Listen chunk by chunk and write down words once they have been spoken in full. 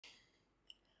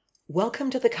Welcome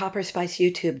to the CopperSpice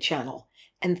YouTube channel,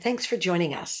 and thanks for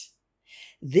joining us.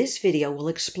 This video will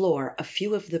explore a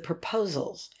few of the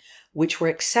proposals which were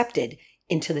accepted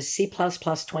into the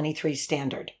C++23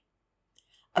 standard.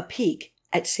 A peek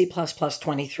at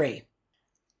C++23.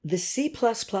 The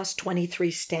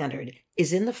C++23 standard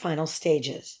is in the final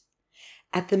stages.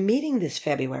 At the meeting this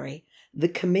February, the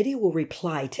committee will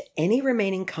reply to any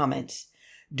remaining comments,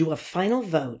 do a final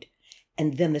vote,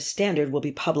 and then the standard will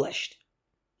be published.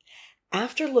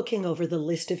 After looking over the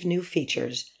list of new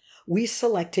features, we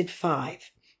selected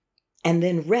 5, and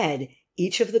then read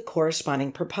each of the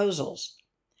corresponding proposals.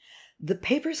 The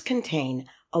papers contain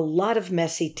a lot of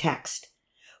messy text,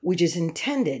 which is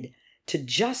intended to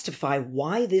justify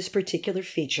why this particular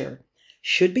feature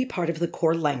should be part of the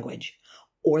core language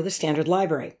or the standard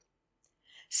library.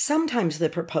 Sometimes the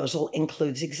proposal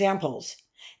includes examples,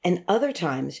 and other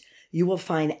times you will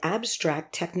find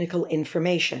abstract technical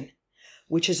information,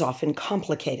 which is often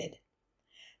complicated.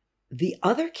 The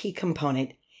other key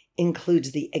component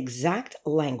includes the exact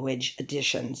language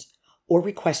additions or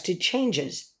requested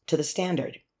changes to the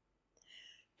standard.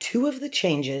 2 of the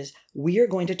changes we are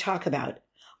going to talk about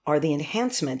are the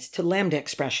enhancements to Lambda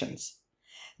Expressions.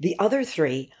 The other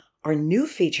 3 are new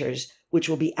features which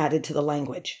will be added to the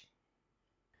language.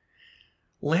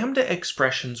 Lambda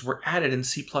expressions were added in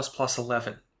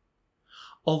C++11.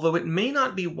 Although it may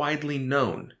not be widely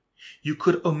known, you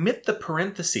could omit the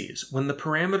parentheses when the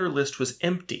parameter list was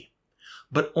empty,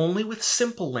 but only with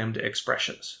simple Lambda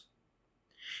expressions.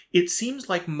 It seems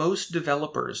like most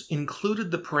developers included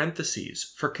the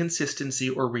parentheses for consistency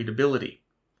or readability.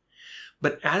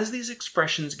 But as these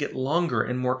expressions get longer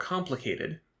and more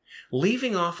complicated,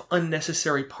 leaving off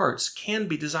unnecessary parts can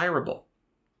be desirable.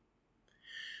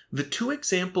 The 2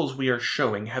 examples we are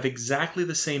showing have exactly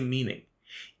the same meaning,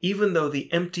 even though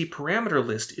the empty parameter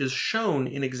list is shown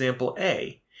in example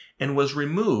A and was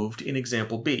removed in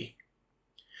example B.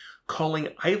 Calling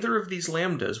either of these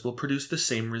lambdas will produce the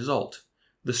same result.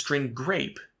 The string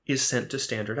grape is sent to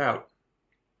standard out.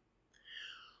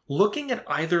 Looking at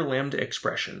either lambda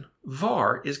expression,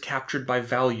 var is captured by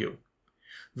value.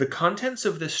 The contents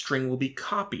of this string will be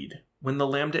copied when the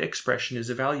lambda expression is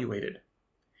evaluated.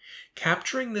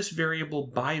 Capturing this variable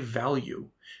by value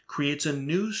creates a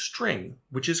new string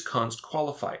which is const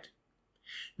qualified.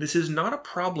 This is not a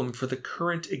problem for the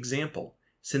current example,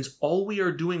 since all we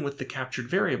are doing with the captured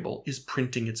variable is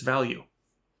printing its value.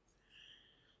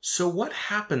 So what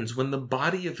happens when the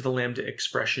body of the lambda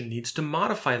expression needs to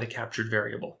modify the captured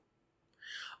variable?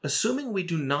 Assuming we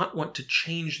do not want to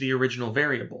change the original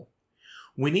variable,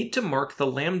 we need to mark the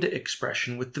lambda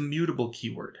expression with the mutable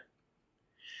keyword.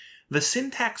 The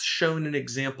syntax shown in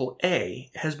example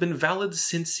A has been valid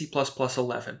since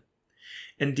C++11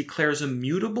 and declares a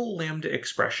mutable lambda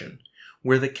expression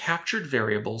where the captured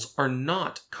variables are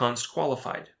not const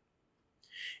qualified.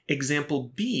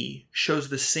 Example B shows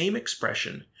the same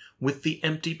expression with the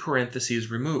empty parentheses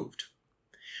removed.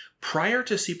 Prior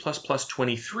to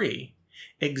C++23,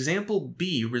 example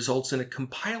B results in a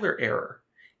compiler error,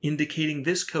 indicating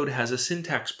this code has a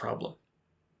syntax problem.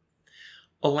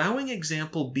 Allowing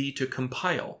example B to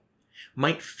compile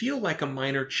might feel like a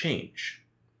minor change.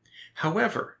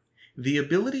 However, the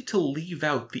ability to leave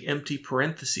out the empty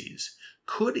parentheses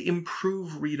could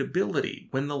improve readability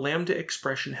when the lambda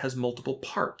expression has multiple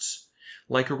parts,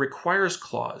 like a requires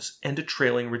clause and a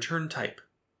trailing return type.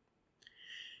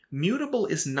 Mutable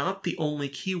is not the only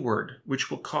keyword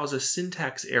which will cause a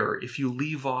syntax error if you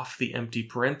leave off the empty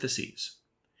parentheses.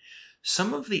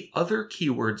 Some of the other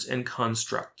keywords and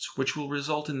constructs which will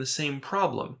result in the same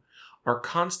problem are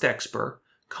const expr,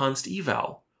 const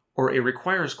eval, or a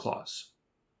requires clause.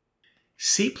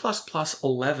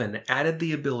 C++11 added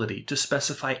the ability to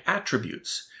specify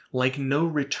attributes like no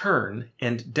return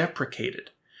and deprecated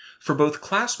for both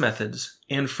class methods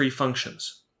and free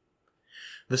functions.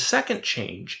 The second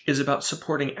change is about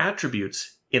supporting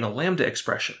attributes in a lambda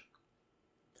expression.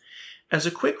 As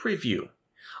a quick review,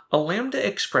 a lambda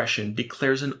expression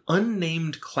declares an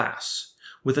unnamed class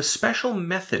with a special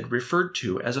method referred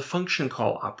to as a function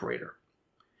call operator.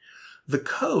 The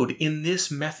code in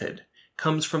this method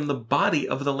comes from the body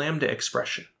of the lambda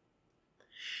expression.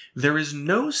 There is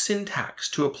no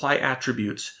syntax to apply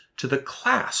attributes to the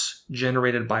class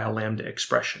generated by a lambda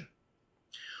expression.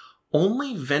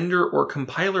 Only vendor or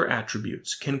compiler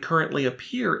attributes can currently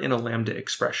appear in a lambda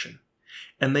expression,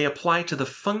 and they apply to the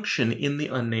function in the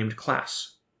unnamed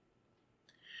class.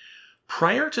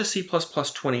 Prior to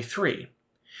C++23,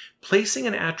 placing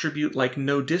an attribute like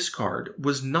noDiscard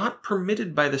was not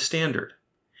permitted by the standard.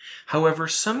 However,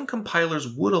 some compilers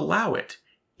would allow it,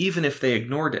 even if they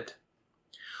ignored it.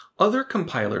 Other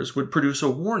compilers would produce a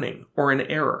warning or an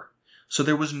error, so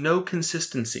there was no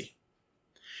consistency.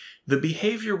 The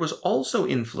behavior was also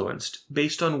influenced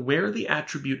based on where the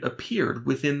attribute appeared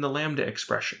within the Lambda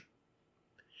expression.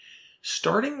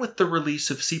 Starting with the release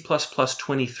of C++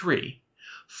 23,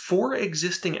 4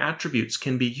 existing attributes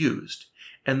can be used,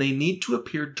 and they need to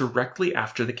appear directly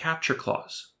after the capture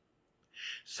clause.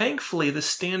 Thankfully, the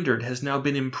standard has now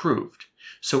been improved,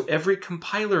 so every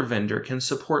compiler vendor can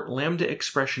support Lambda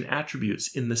expression attributes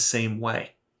in the same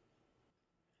way.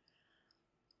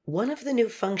 One of the new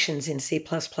functions in C++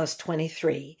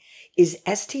 23 is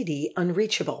STD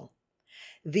unreachable.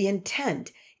 The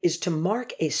intent is to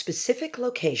mark a specific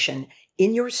location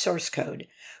in your source code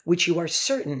which you are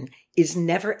certain is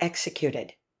never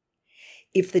executed.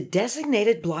 If the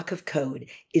designated block of code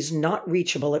is not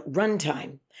reachable at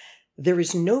runtime, there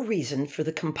is no reason for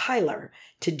the compiler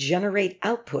to generate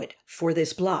output for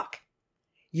this block.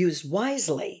 Used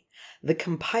wisely, the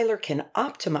compiler can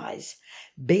optimize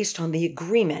based on the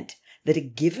agreement that a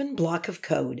given block of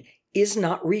code is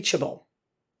not reachable.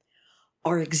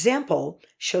 Our example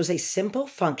shows a simple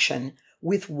function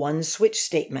with one switch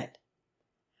statement.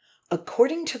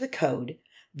 According to the code,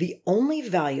 the only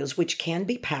values which can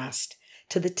be passed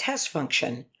to the test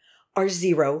function are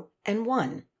 0 and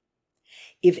 1.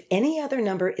 If any other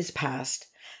number is passed,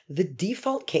 the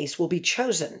default case will be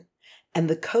chosen, and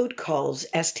the code calls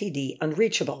STD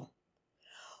unreachable.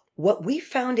 What we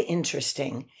found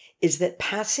interesting is that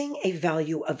passing a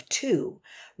value of 2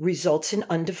 results in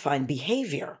undefined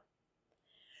behavior.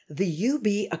 The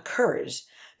UB occurs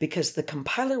because the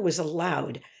compiler was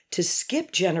allowed to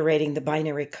skip generating the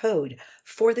binary code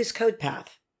for this code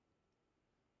path.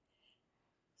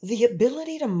 The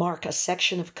ability to mark a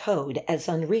section of code as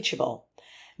unreachable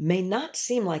may not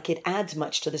seem like it adds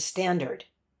much to the standard.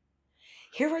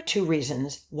 Here are 2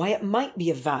 reasons why it might be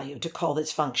of value to call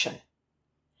this function.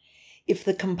 If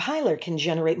the compiler can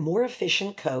generate more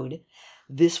efficient code,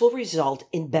 this will result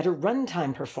in better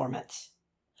runtime performance.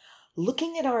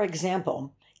 Looking at our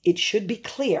example, it should be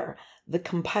clear the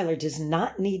compiler does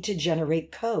not need to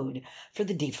generate code for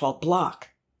the default block.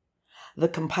 The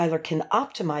compiler can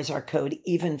optimize our code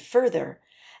even further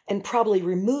and probably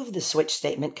remove the switch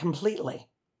statement completely.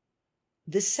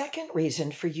 The second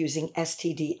reason for using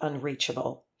STD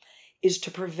unreachable is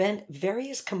to prevent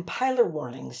various compiler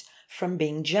warnings from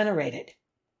being generated.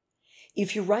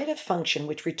 If you write a function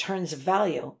which returns a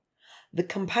value, the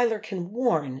compiler can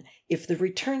warn if the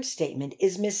return statement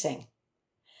is missing.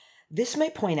 This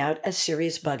may point out a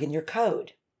serious bug in your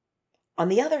code. On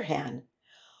the other hand,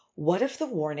 what if the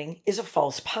warning is a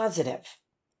false positive?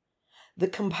 The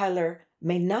compiler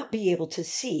may not be able to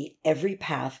see every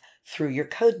path through your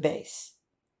code base.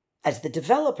 As the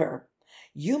developer,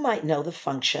 you might know the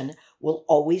function will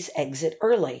always exit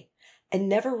early and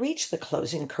never reach the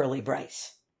closing curly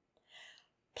brace.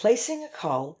 Placing a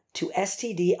call to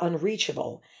STD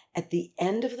unreachable at the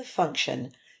end of the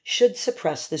function should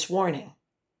suppress this warning.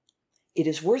 It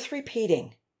is worth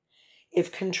repeating.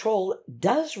 If control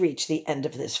does reach the end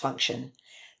of this function,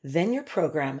 then your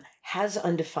program has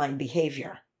undefined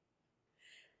behavior.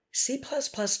 C++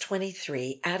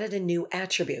 23 added a new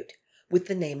attribute with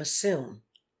the name assume.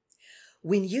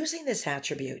 When using this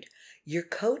attribute, your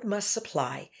code must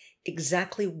supply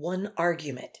exactly one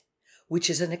argument, which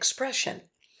is an expression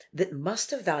that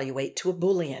must evaluate to a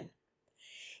Boolean.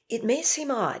 It may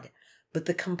seem odd, but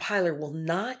the compiler will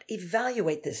not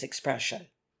evaluate this expression.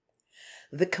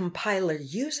 The compiler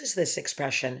uses this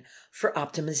expression for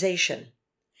optimization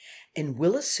and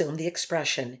will assume the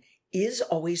expression is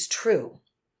always true.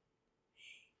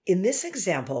 In this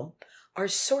example, our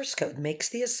source code makes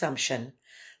the assumption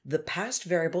the passed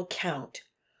variable count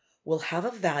will have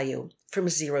a value from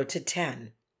 0 to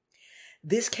 10.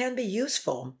 This can be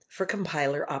useful for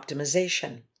compiler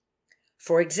optimization.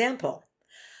 For example,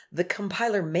 the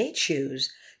compiler may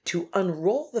choose to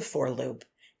unroll the for loop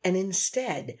and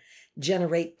instead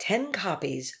generate 10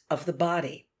 copies of the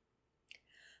body.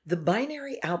 The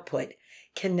binary output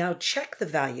can now check the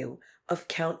value of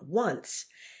count once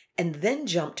and then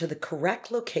jump to the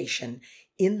correct location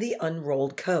in the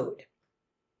unrolled code.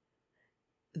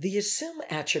 The assume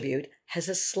attribute has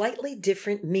a slightly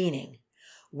different meaning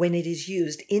when it is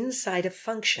used inside a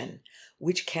function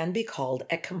which can be called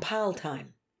at compile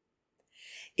time.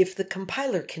 If the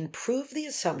compiler can prove the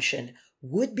assumption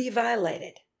would be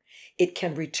violated, it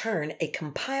can return a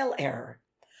compile error,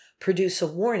 produce a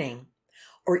warning,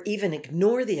 or even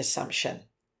ignore the assumption.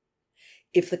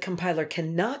 If the compiler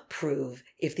cannot prove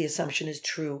if the assumption is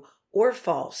true or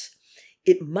false,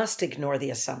 it must ignore the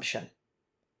assumption.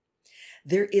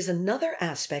 There is another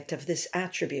aspect of this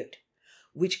attribute,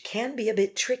 which can be a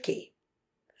bit tricky.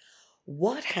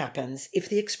 What happens if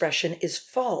the expression is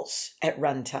false at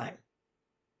runtime?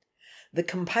 The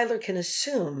compiler can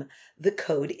assume the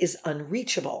code is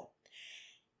unreachable,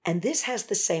 and this has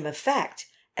the same effect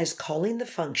as calling the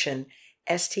function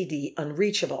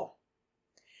STDUn.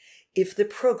 If the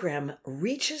program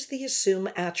reaches the assume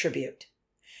attribute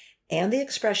and the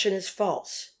expression is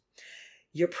false,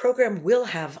 your program will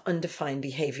have undefined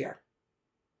behavior.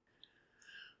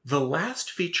 The last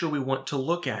feature we want to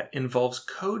look at involves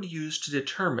code used to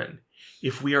determine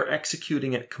if we are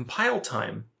executing at compile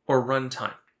time or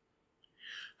runtime.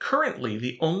 Currently,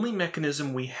 the only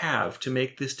mechanism we have to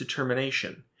make this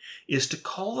determination is to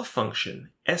call the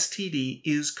function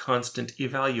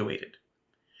std_is_constant_evaluated.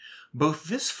 Both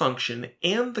this function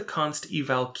and the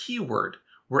const_eval keyword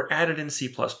were added in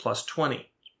C++20.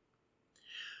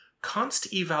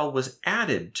 Const_eval was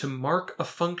added to mark a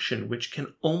function which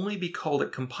can only be called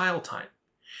at compile time,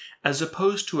 as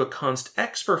opposed to a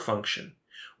const_expr function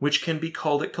which can be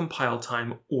called at compile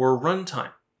time or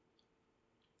runtime.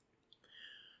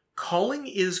 Calling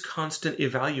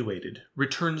is_constant_evaluated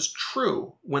returns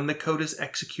true when the code is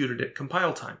executed at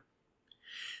compile time.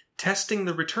 Testing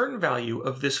the return value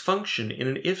of this function in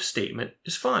an if statement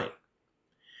is fine.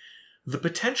 The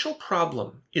potential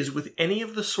problem is with any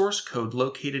of the source code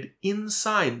located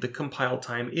inside the compile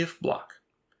time if block.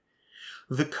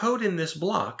 The code in this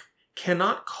block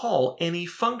cannot call any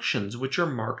functions which are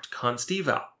marked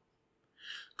const_eval.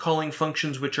 Calling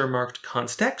functions which are marked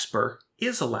const_expr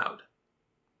is allowed.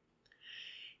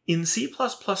 In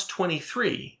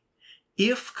C++23,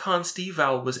 if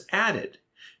const_eval was added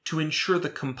to ensure the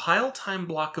compile time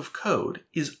block of code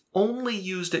is only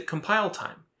used at compile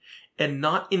time and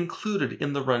not included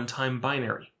in the runtime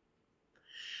binary.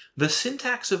 The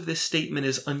syntax of this statement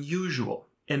is unusual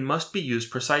and must be used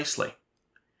precisely.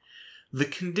 The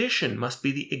condition must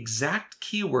be the exact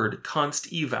keyword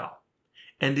const_eval,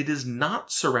 and it is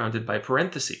not surrounded by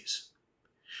parentheses.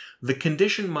 The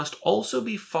condition must also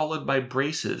be followed by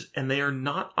braces, and they are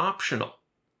not optional.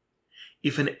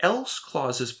 If an else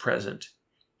clause is present,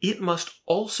 it must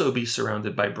also be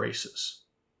surrounded by braces.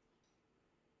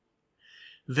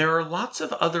 There are lots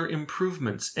of other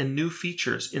improvements and new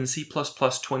features in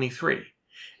C++23,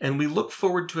 and we look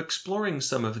forward to exploring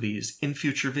some of these in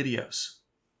future videos.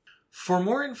 For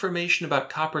more information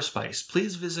about CopperSpice,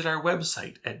 please visit our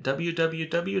website at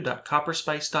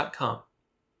www.copperspice.com.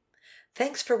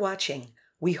 Thanks for watching.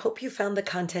 We hope you found the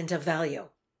content of value.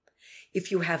 If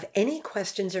you have any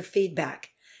questions or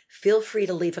feedback, feel free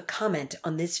to leave a comment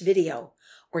on this video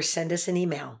or send us an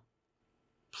email.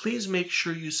 Please make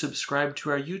sure you subscribe to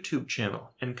our YouTube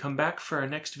channel and come back for our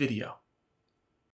next video.